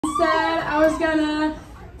I was gonna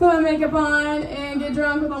put my makeup on and get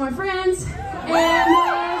drunk with all my friends. And so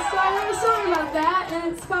I wrote a song about that,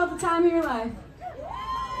 and it's called The Time of Your Life.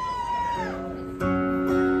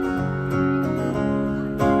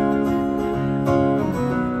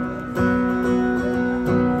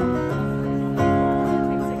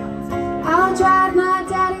 I'll drive my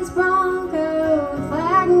daddy's Bronco if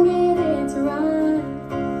I can get it to run.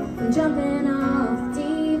 I'm jumping off the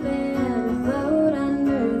deep end, float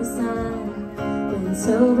under the sun. Been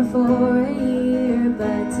sober for a year,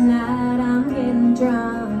 but tonight I'm getting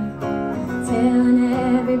drunk, telling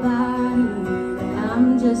everybody that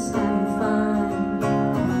I'm just having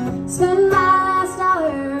fun. Spend my last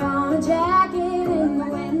dollar on a jacket in the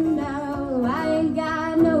window. I ain't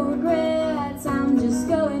got no regrets, I'm just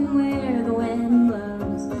going where the wind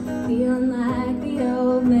blows. Feeling like the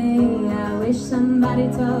old me, I wish somebody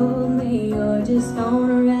told me you're just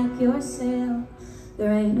gonna wreck yourself.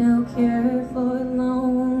 There ain't no cure for the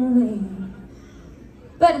lonely.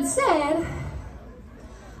 But instead,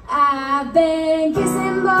 I've been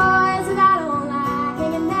kissing boys that I don't like,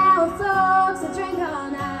 hanging out with folks that drink all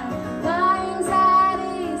night. My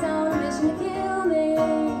anxiety's on a mission to kill me.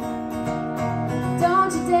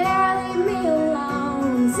 Don't you dare leave me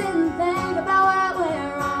alone. Sit and think about what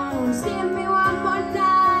went wrong. Just give me one more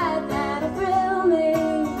night that'll thrill me.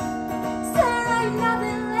 'Cause there ain't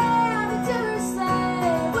nothing left to do or say.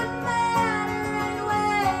 Wouldn't matter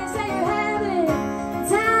anyway. Say you're having the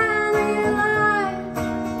time of your life.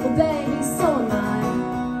 Well, baby, so am I.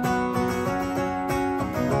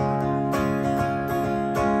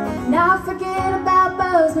 Now forget about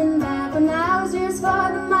Bozeman, back when I was just for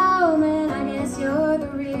the moment. I guess you're the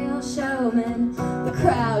real showman. The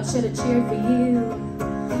crowd should have cheered for you.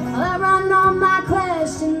 I'll run all my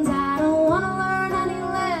questions. I don't want to learn any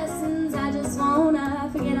lessons. I just wanna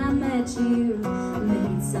forget I met you and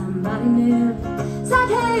meet somebody new. It's like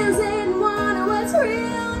hands in